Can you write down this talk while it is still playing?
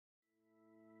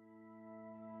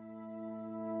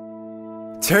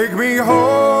Take me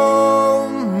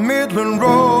home, Midland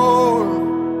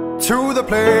Road, to the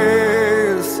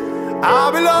place I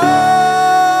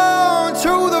belong,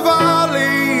 to the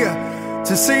valley,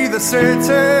 to see the city.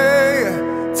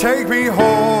 Take me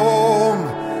home,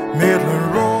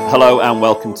 Midland Road. Hello and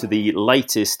welcome to the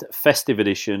latest festive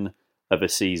edition of a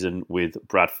season with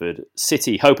Bradford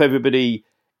City. Hope everybody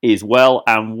is well,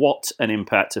 and what an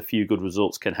impact a few good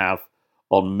results can have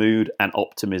on mood and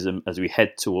optimism as we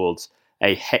head towards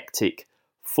a hectic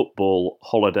football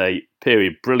holiday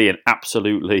period. Brilliant,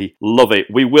 absolutely love it.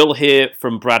 We will hear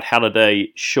from Brad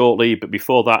Halliday shortly, but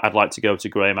before that I'd like to go to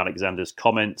Graham Alexander's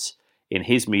comments in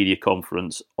his media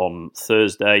conference on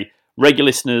Thursday. Regular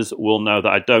listeners will know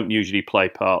that I don't usually play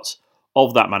parts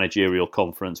of that managerial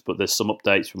conference, but there's some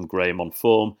updates from Graham on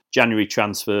form, January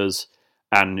transfers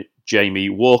and Jamie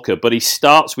Walker. But he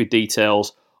starts with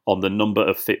details on the number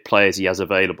of fit players he has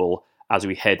available as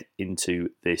we head into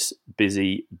this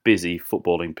busy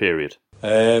footballing period.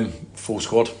 Full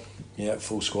squad.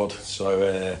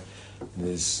 So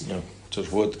there's,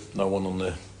 touch wood, no one on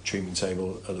the treatment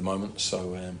table at the moment.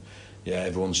 So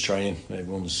everyone's training,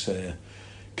 everyone's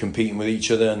competing with each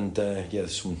other, and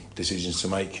there's some decisions to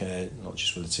make, not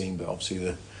just for the team, but obviously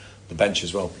the bench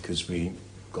as well, because we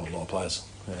got a lot of players.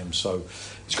 So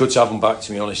it's good to have them back.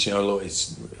 To be honest, look,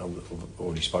 I've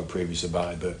already spoke previously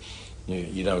about it, but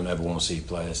you don't ever want to see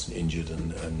players injured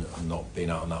and not being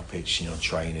out on that pitch,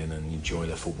 training and enjoy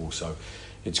their football. So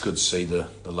it's good to see the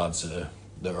lads that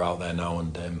are out there now,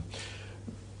 and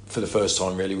for the first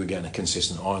time, really, we're getting a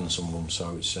consistent eye on some of them.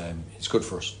 So it's good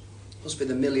for us. Must be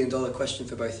the $1 million question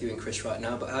for both you and Chris right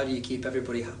now, but how do you keep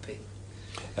everybody happy?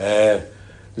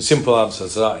 The simple answer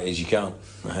to that is you can't.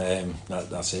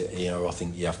 That's it. I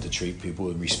think you have to treat people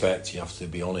with respect. You have to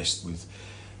be honest with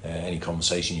any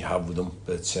conversation you have with them.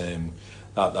 But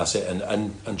that's it.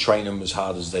 And train them as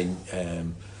hard as they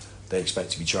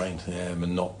expect to be trained,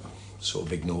 and not sort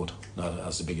of ignored.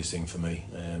 That's the biggest thing for me.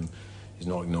 Is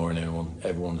not ignoring anyone.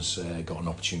 Everyone's got an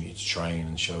opportunity to train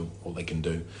and show what they can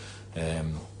do.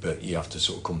 But you have to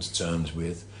sort of come to terms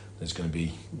with there's going to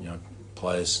be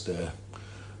players that are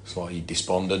slightly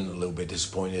despondent, a little bit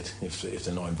disappointed if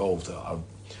they're not involved.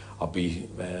 I'd be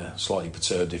slightly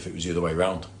perturbed if it was the other way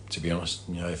around, to be honest.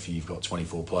 If you've got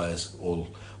 24 players all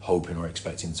hoping or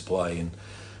expecting to play, and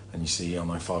you see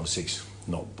 5 or 6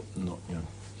 not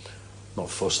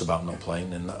fussed about not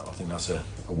playing, then I think that's a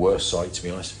worse sight, to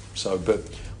be honest. So, but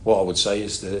what I would say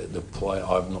is the player,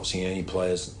 I've not seen any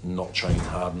players not training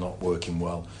hard, not working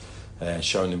well,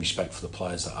 showing the respect for the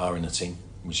players that are in the team,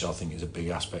 which I think is a big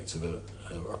aspect of a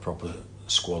proper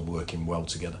squad working well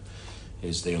together.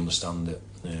 Is they understand that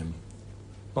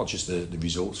not just the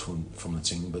results from the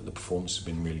team, but the performance has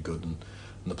been really good, and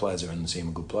the players that are in the team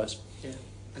are good players. Yeah.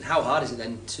 And how hard is it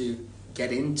then to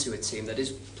get into a team that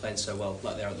is playing so well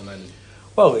like they are at the moment?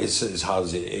 Well, it's as hard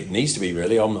as it needs to be,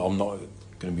 really. I'm not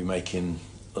going to be making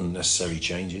unnecessary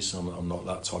changes. I'm not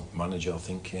that type of manager. I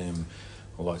think I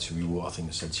like to reward. I think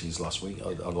I said to you last week.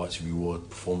 I'd like to reward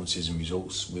performances and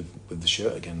results with the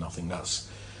shirt again. I think that's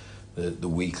the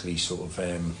weekly sort of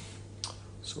I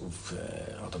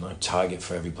don't know, target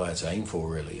for every player to aim for,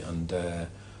 really. And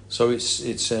so it's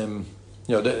I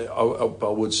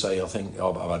would say I think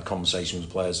I've had conversations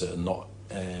with players that are not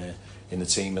in the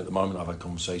team at the moment. I've had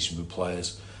conversations with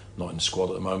players not in the squad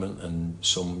at the moment, and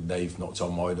some they've knocked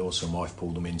on my door, some I've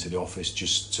pulled them into the office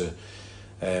just to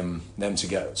them to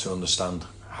get to understand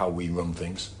how we run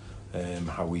things,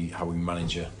 how we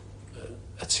manage a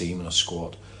team and a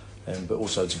squad, but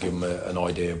also to give them an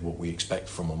idea of what we expect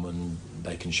from them, and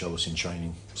they can show us in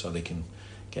training so they can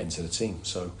get into the team.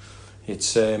 So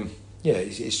it's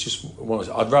it's just one.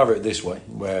 I'd rather it this way,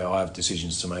 where I have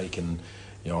decisions to make, and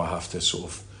I have to sort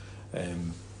of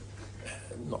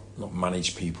not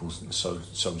manage people, so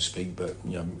to speak, but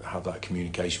have that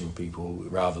communication with people,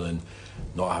 rather than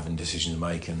not having decisions to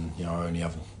make and only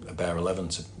having a bare 11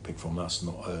 to pick from. That's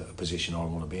not a position I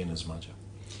want to be in as a manager.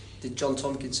 Did John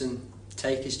Tompkinson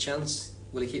take his chance?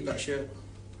 Will he keep that shirt?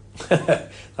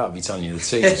 That would be telling you the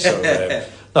team. So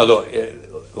no,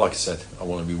 look, like I said, I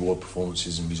want to reward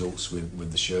performances and results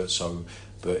with the shirt. So,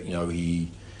 but he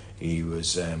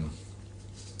was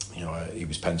he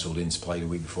was penciled in to play the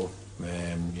week before.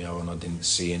 And I didn't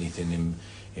see anything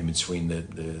in between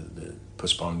the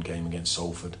postponed game against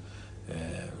Salford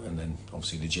and then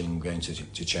obviously the Gillingham game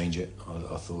to change it.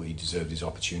 I thought he deserved his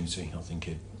opportunity. I think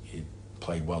he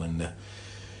played well in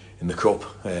the cup.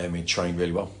 He trained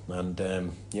really well, and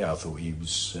I thought he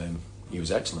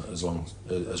was excellent as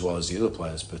well as the other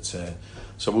players. But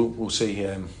so we'll see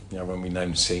when we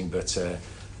name the team. But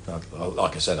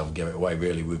like I said, I'll give it away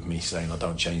really with me saying I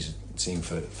don't change the team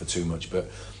for too much. But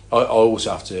I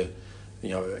also have to,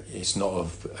 it's not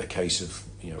a case of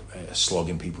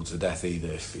slogging people to death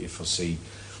either. If I see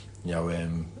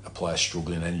a player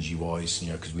struggling energy wise,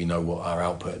 because we know what our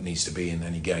output needs to be in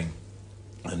any game,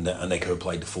 and they could have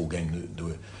played the full game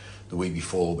the week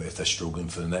before, but if they're struggling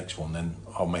for the next one, then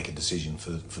I'll make a decision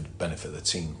for the benefit of the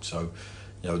team. So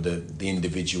the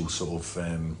individual sort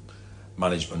of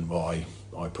management what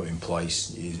I put in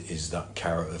place is that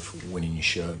carrot of winning your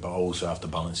shirt, but I also have to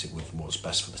balance it with what's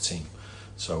best for the team.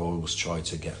 So I always try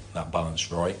to get that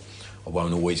balance right. I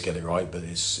won't always get it right, but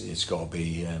it's got to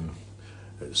be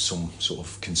some sort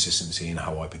of consistency in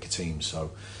how I pick a team.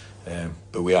 So,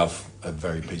 but we have a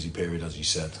very busy period, as you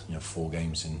said. 4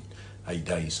 games in 8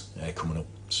 days coming up.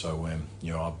 So,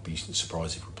 I'd be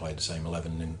surprised if we played the same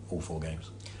 11 in all 4 games.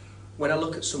 When I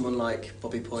look at someone like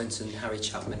Bobby Point and Harry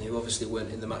Chapman, who obviously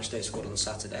weren't in the matchday squad on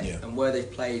Saturday, and where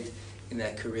they've played in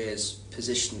their careers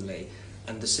positionally,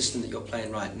 and the system that you're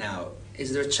playing right now,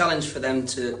 is there a challenge for them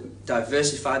to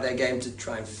diversify their game to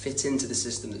try and fit into the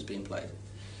system that's being played?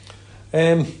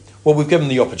 Well, we've given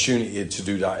the opportunity to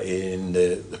do that in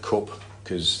the Cup,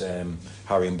 because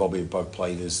Harry and Bobby have both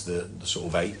played as the sort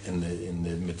of 8 in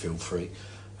the midfield 3,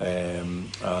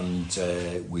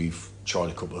 and we've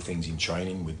tried a couple of things in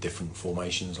training with different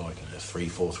formations, like a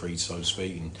 3-4-3, so to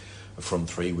speak, and a front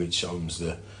 3, which opens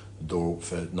the door up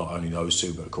for not only those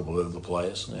 2 but a couple of other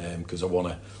players, because I want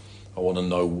to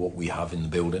know what we have in the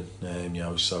building,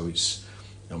 so it's.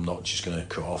 I'm not just going to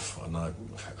cut off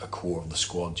a quarter of the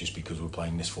squad just because we're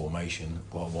playing this formation.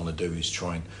 What I want to do is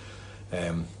try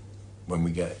and, when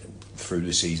we get through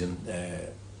the season,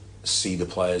 see the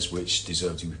players which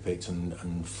deserve to be picked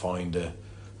and find a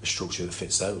structure that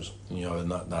fits those. And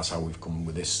that's how we've come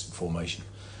with this formation,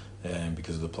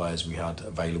 because of the players we had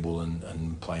available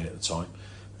and playing at the time.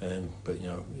 But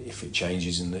if it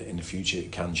changes in the future,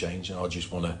 it can change, and I just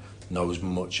want to know as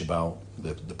much about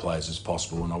the players as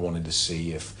possible, and I wanted to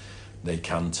see if they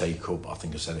can take up. I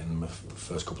think I said it in the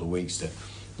first couple of weeks that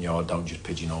I don't just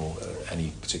pigeonhole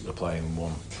any particular player in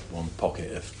one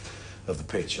pocket of the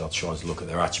pitch. I'll try to look at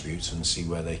their attributes and see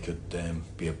where they could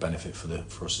be a benefit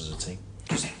for us as a team.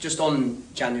 Just on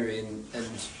January and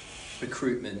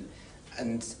recruitment,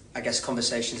 and I guess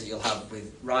conversations that you'll have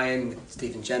with Ryan, with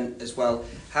Stephen Gent as well,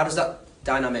 how does that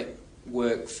dynamic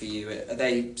work for you? Are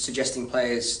they suggesting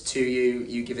players to you?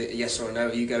 You give it a yes or a no?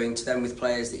 Are you going to them with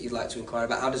players that you'd like to inquire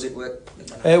about? How does it work?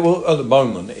 Well, at the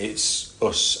moment, it's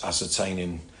us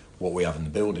ascertaining what we have in the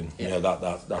building. Yeah.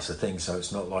 That's the thing. So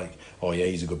it's not like, oh yeah,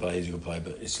 he's a good player,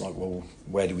 but it's like, well,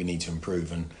 where do we need to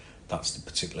improve? And that's the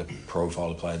particular profile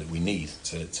of player that we need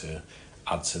to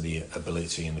add to the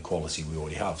ability and the quality we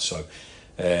already have. So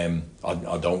I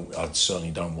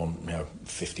certainly don't want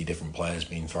 50 different players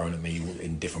being thrown at me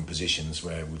in different positions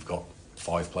where we've got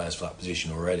 5 players for that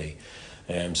position already.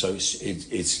 So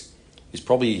it's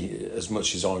probably, as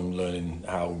much as I'm learning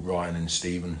how Ryan and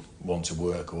Stephen want to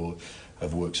work or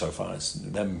have worked so far, it's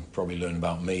them probably learn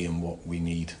about me and what we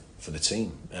need for the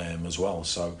team as well.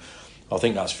 So I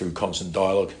think that's through constant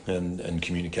dialogue and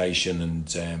communication,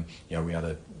 and we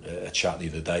had a chat the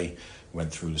other day,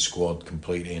 went through the squad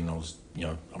completely, and I was,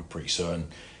 I'm pretty certain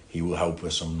he will help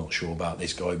us. I'm not sure about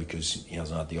this guy because he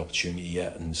hasn't had the opportunity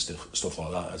yet and stuff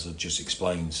like that, as I just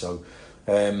explained. So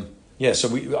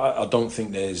I don't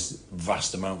think there's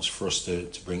vast amounts for us to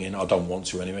bring in. I don't want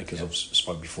to anyway, because I've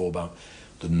spoke before about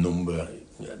the number,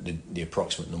 the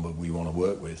approximate number we want to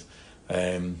work with.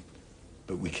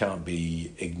 But we can't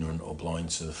be ignorant or blind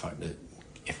to the fact that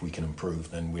if we can improve,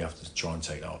 then we have to try and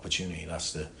take that opportunity.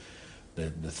 That's the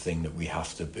thing that we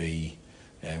have to be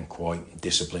quite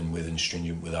disciplined with and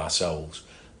stringent with ourselves,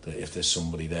 that if there's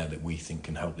somebody there that we think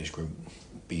can help this group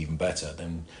be even better,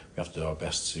 then we have to do our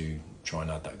best to try and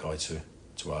add that guy to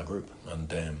our group.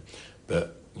 And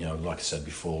but like I said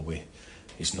before,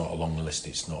 it's not a long list.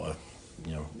 It's not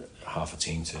a half a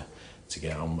team to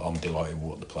get. I'm delighted with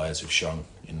what the players have shown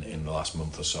in the last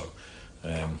month or so,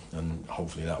 and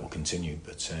hopefully that will continue.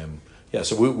 But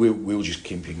so we'll just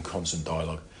keep in constant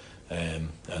dialogue,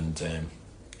 and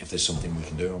if there's something we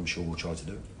can do, I'm sure we'll try to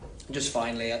do it. Just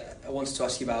finally, I wanted to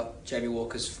ask you about Jamie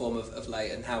Walker's form of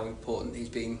late and how important he's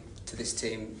been to this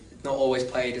team. Not always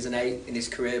played as an 8 in his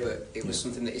career, but it was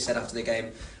something that he said after the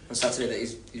game on Saturday that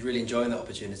he's really enjoying that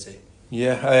opportunity.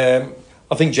 Yeah,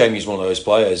 I think Jamie's one of those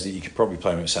players that you could probably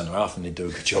play him at centre half and he'd do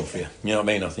a good job for you. You know what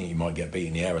I mean? I think he might get beat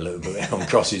in the air a little bit on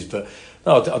crosses, but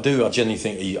no, I do. I genuinely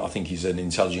think he's an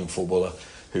intelligent footballer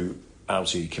who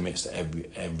absolutely commits to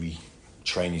every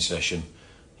training session.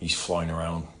 He's flying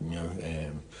around,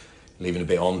 leaving a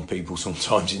bit on people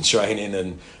sometimes in training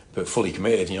and but fully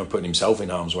committed. Putting himself in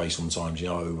harm's way sometimes.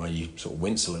 Where you sort of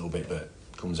wince a little bit, but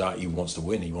comes out. He wants to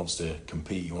win. He wants to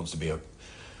compete. He wants to be a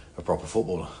proper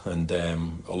footballer, and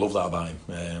I love that about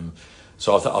him.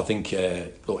 So I think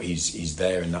look, he's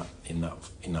there in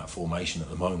that formation at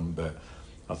the moment, but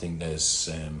I think there's.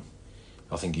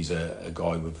 I think he's a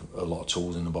guy with a lot of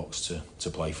tools in the box to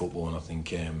play football, and I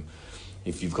think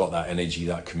if you've got that energy,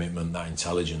 that commitment, that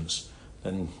intelligence,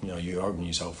 then you open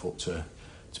yourself up to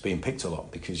being picked a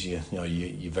lot, because you're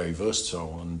very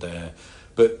versatile. And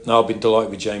but no, I've been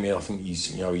delighted with Jamie. I think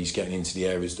he's getting into the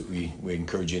areas that we're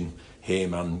encouraging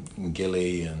him and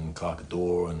Gilly and Clark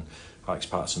Adore and Alex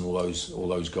Patterson, all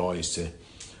those guys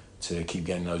to keep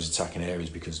getting those attacking areas,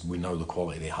 because we know the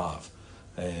quality they have.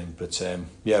 I've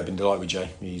been delighted with Jay.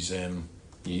 He's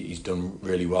done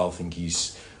really well. I think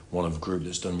he's one of a group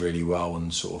that's done really well,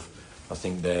 and I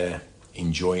think they're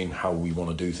enjoying how we want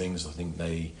to do things. I think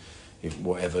if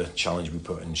whatever challenge we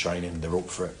put in training, they're up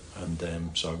for it, and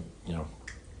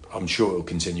I'm sure it'll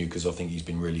continue, because I think he's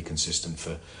been really consistent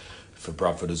for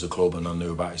Bradford as a club, and I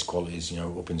knew about his qualities,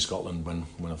 up in Scotland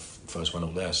when I first went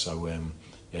up there. So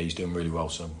he's doing really well.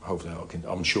 So hopefully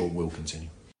I'm sure it will continue.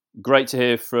 Great to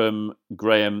hear from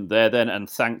Graham there then, and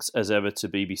thanks as ever to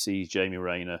BBC's Jamie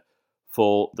Rayner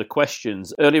for the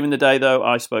questions. Earlier in the day though,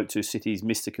 I spoke to City's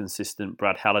Mr. Consistent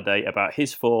Brad Halliday about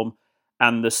his form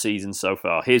and the season so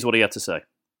far. Here's what he had to say.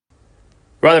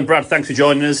 Right then, Brad, thanks for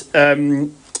joining us.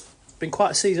 Been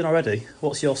quite a season already.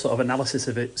 What's your sort of analysis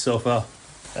of it so far?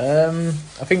 I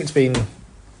think it's been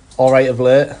alright of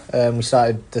late. We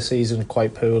started the season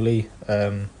quite poorly,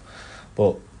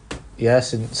 but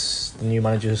since the new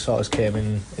manager sort of came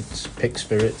in, it's picked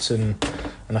spirits, and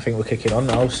I think we're kicking on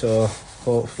now, so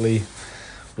hopefully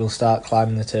we'll start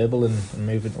climbing the table and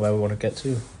moving to where we want to get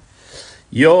to.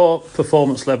 Your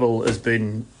performance level has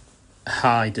been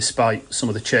high despite some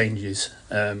of the changes,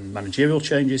 managerial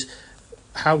changes.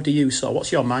 How do you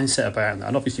what's your mindset about that?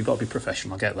 And obviously you've got to be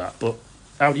professional, I get that, but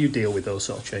how do you deal with those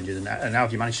sort of changes, and how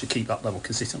do you manage to keep that level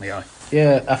consistently high?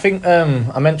 Yeah, I think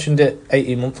I mentioned it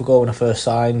 18 months ago when I first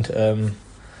signed. A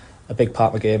big part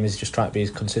of my game is just trying to be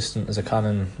as consistent as I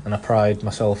can, and I pride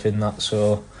myself in that.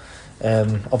 So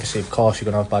obviously, of course,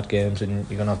 you're going to have bad games and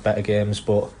you're going to have better games,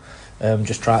 but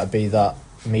just try to be that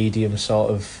medium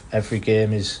sort of every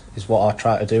game is what I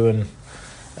try to do. And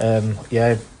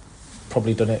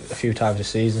probably done it a few times this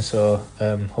season, so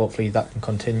hopefully that can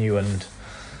continue. And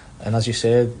as you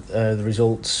say, the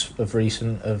results of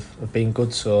recent have been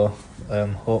good, so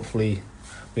hopefully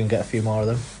we can get a few more of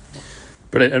them.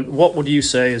 Brilliant. And what would you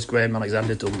say has Graham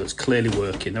Alexander done that's clearly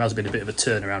working? There has been a bit of a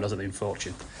turnaround, hasn't there, in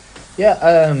fortune?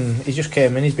 Yeah, he just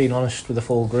came in, he's been honest with the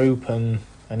full group, and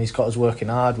he's got us working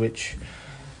hard, which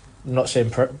I'm not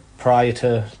saying prior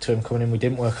to him coming in we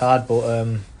didn't work hard, but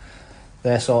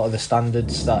they're sort of the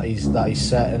standards that he's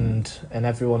set, and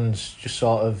everyone's just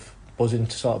sort of buzzing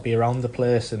to sort of be around the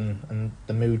place, and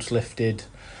the mood's lifted.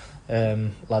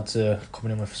 Lads are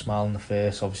coming in with a smile on the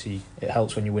face. Obviously it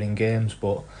helps when you're winning games,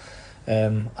 but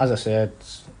as I said,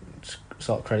 it's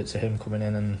sort of credit to him coming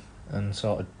in and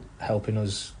sort of helping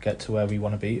us get to where we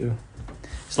want to be to.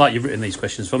 It's like you've written these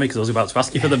questions for me, because I was about to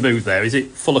ask you for the mood there. Is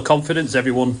it full of confidence?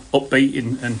 Everyone upbeat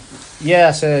and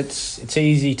Yeah, so it's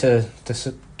easy to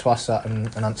ask that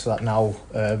and answer that now.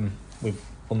 We've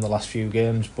won the last few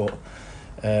games, but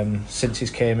since he's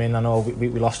came in, I know we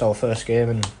lost our first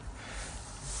game,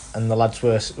 and the lads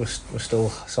were still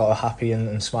sort of happy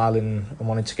and smiling and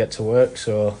wanting to get to work.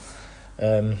 So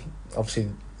obviously,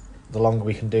 the longer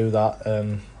we can do that,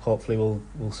 hopefully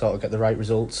we'll sort of get the right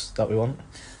results that we want.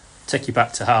 Take you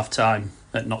back to half time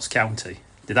at Notts County.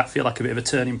 Did that feel like a bit of a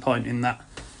turning point in that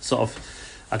sort of,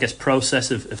 I guess, process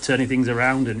of turning things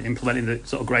around and implementing the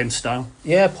sort of Graham style?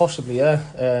 Yeah, possibly. Yeah.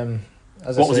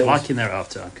 What was it like in there at half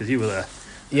time? Because you were there.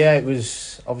 Yeah, it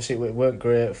was, obviously it weren't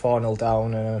great, 4-0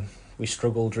 down, we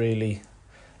struggled really,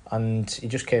 and he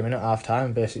just came in at half time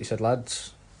and basically said,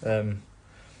 lads, we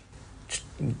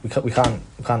can't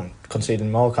concede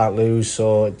anymore, can't lose,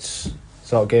 so it's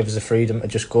sort of gave us the freedom to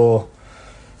just go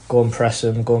and press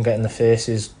them, go and get in the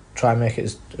faces, try and make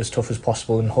it as tough as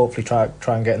possible, and hopefully try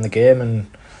and get in the game. And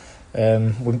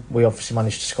we obviously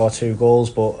managed to score 2 goals,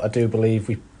 but I do believe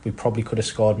we probably could have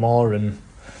scored more, and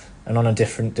on a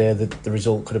different day the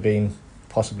result could have been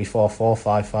possibly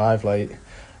 4-4,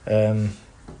 5-5.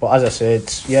 But as I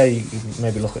said, you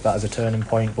maybe look at that as a turning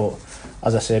point, but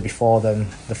as I said before, then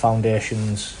the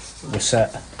foundations were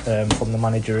set from the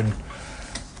manager,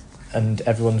 and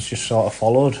everyone's just sort of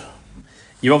followed.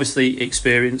 You're obviously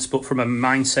experienced, but from a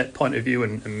mindset point of view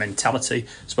and mentality,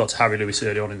 I spoke to Harry Lewis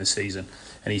early on in the season,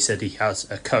 and he said he has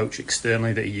a coach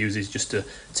externally that he uses just to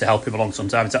help him along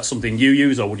sometimes. Is that something you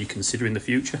use, or would you consider in the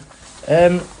future?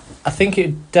 I think it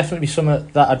would definitely be something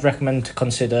that I'd recommend to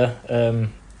consider.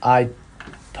 I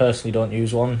personally don't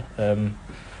use one.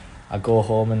 I go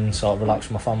home and sort of relax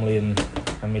with my family, and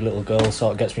my little girl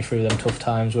sort of gets me through them tough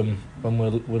times when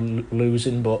we're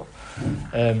losing. But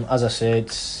as I say,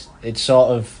 it's sort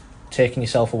of taking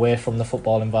yourself away from the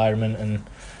football environment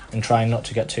and trying not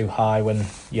to get too high when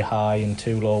you're high and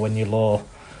too low when you're low.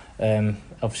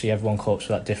 Obviously, everyone copes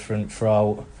with that different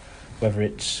throughout, whether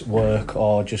it's work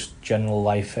or just general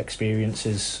life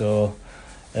experiences. So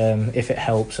if it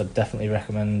helps, I'd definitely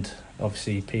recommend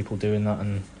obviously people doing that,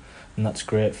 and that's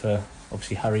great for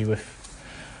obviously Harry with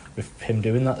him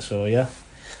doing that. So yeah.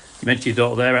 You mentioned your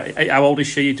daughter there. How old is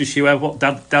she? Does she have what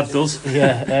dad does?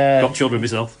 Yeah. Got children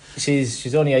myself.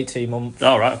 She's only 18 months.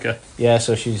 Oh, right, okay. Yeah,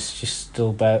 so she's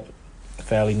still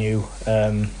fairly new.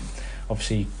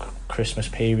 Obviously Christmas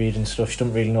period and stuff, she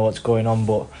doesn't really know what's going on,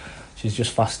 but she's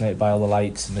just fascinated by all the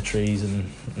lights and the trees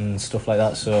and stuff like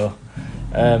that. So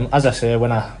as I say,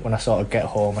 when I sort of get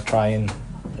home, I try and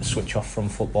switch off from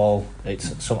football.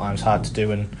 It's sometimes hard to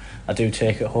do, and I do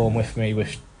take it home with me,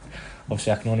 which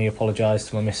obviously I can only apologise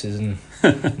to my missus and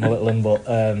my little one. But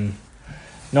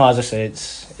no, as I say,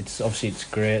 it's obviously it's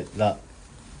great that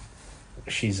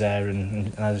she's there,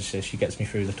 and as I say, she gets me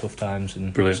through the tough times,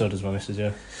 and Brilliant. So does my missus.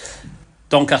 Yeah.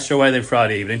 Doncaster away then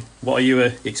Friday evening. What are you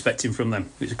expecting from them?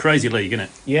 It's a crazy league, isn't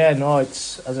it? Yeah, no,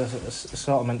 it's as I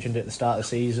sort of mentioned at the start of the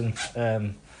season.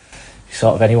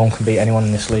 Sort of anyone can beat anyone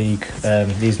in this league.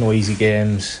 There's no easy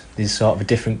games. There's sort of a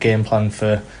different game plan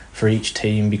for each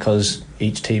team, because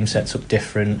each team sets up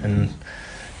different, and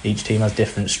each team has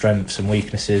different strengths and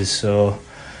weaknesses. So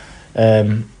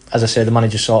as I say, the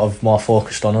manager's sort of more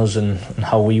focused on us and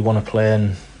how we want to play,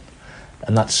 and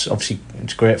that's obviously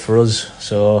it's great for us.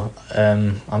 So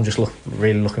I'm just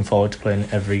really looking forward to playing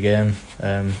every game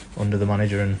under the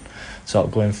manager, and sort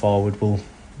of going forward we'll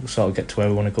sort of get to where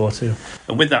we want to go to.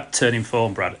 And with that turning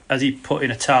form, Brad, has he put in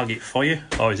a target for you,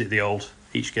 or is it the old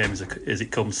each game as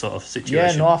it comes sort of situation?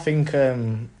 Yeah, no, I think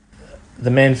the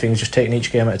main thing is just taking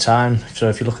each game at a time. So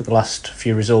if you look at the last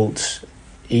few results,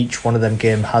 each one of them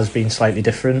game has been slightly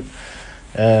different,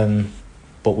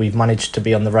 but we've managed to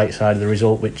be on the right side of the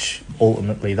result, which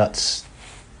ultimately that's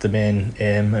the main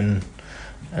aim,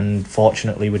 and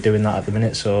fortunately we're doing that at the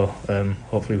minute. So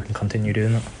hopefully we can continue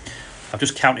doing that. I've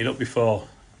just counted up before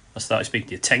I started speaking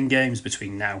to you, 10 games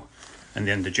between now and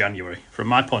the end of January. From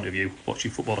my point of view, watching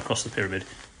football across the pyramid,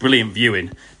 brilliant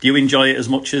viewing. Do you enjoy it as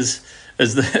much as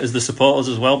the supporters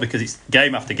as well? Because it's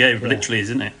game after game, literally,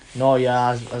 isn't it? No,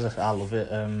 yeah, I love it.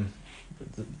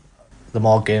 The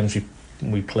more games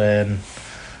we play and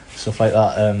stuff like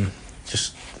that,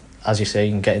 just as you say,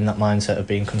 you can get in that mindset of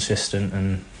being consistent,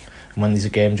 and when there's a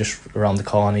game just around the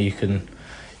corner, you can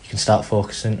start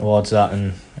focusing towards that,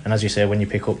 and as you say, when you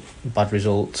pick up bad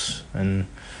results and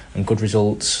good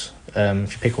results,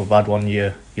 if you pick up a bad one,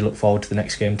 you look forward to the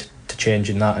next game to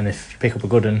changing that, and if you pick up a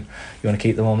good one, you want to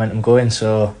keep the momentum going.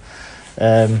 So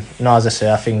as I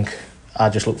say, I think I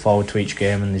just look forward to each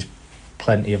game, and there's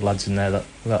plenty of lads in there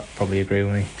that probably agree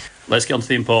with me. Let's get on to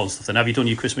the important stuff then. Have you done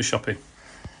your Christmas shopping?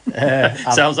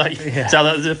 Sounds like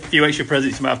there's a few extra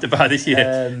presents you might have to buy this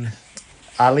year.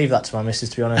 I leave that to my missus,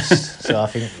 to be honest. So I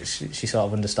think she sort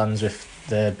of understands with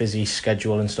the busy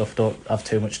schedule and stuff, don't have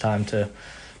too much time to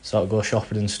sort of go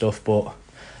shopping and stuff, but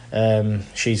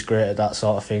she's great at that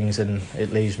sort of things, and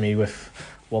it leaves me with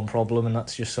one problem, and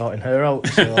that's just sorting her out.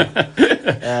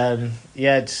 So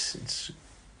it's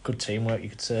good teamwork, you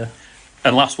could say.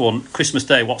 And last one, Christmas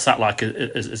Day, what's that like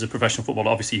as a professional footballer?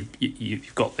 Obviously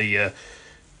you've got the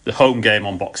home game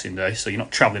on Boxing Day, so you're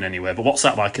not travelling anywhere, but what's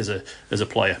that like as a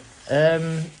player?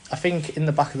 I think in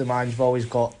the back of the mind you've always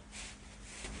got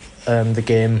the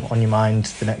game on your mind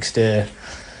the next day.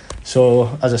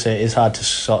 So as I say, it is hard to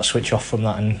sort of switch off from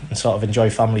that and sort of enjoy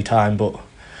family time, but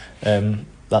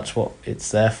that's what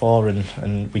it's there for,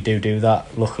 and we do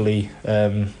that. Luckily,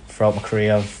 throughout my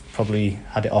career, I've probably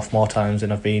had it off more times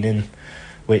than I've been in,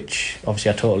 which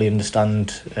obviously I totally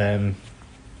understand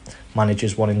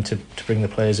managers wanting to bring the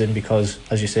players in, because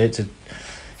as you say,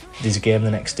 there's a game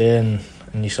the next day, and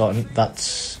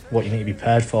that's what you need to be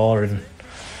prepared for, and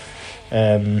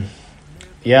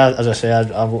as I say,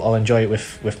 I'll enjoy it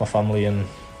with my family,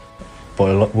 but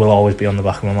it will always be on the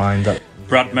back of my mind.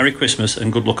 Brad, Merry Christmas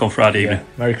and good luck on Friday evening.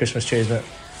 Merry Christmas, cheers mate.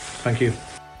 Thank you.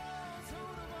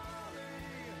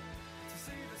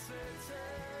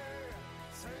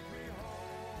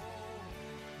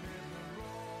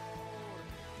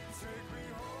 Take me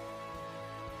home,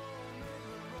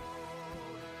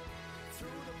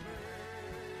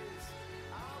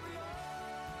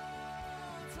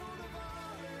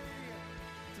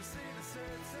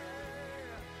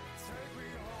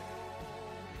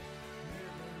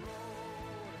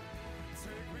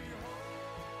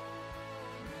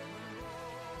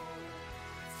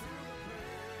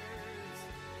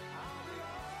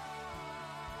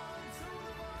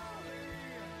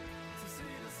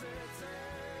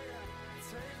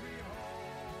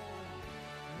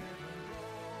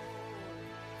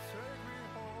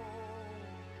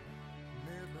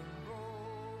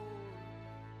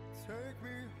 take me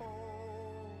home.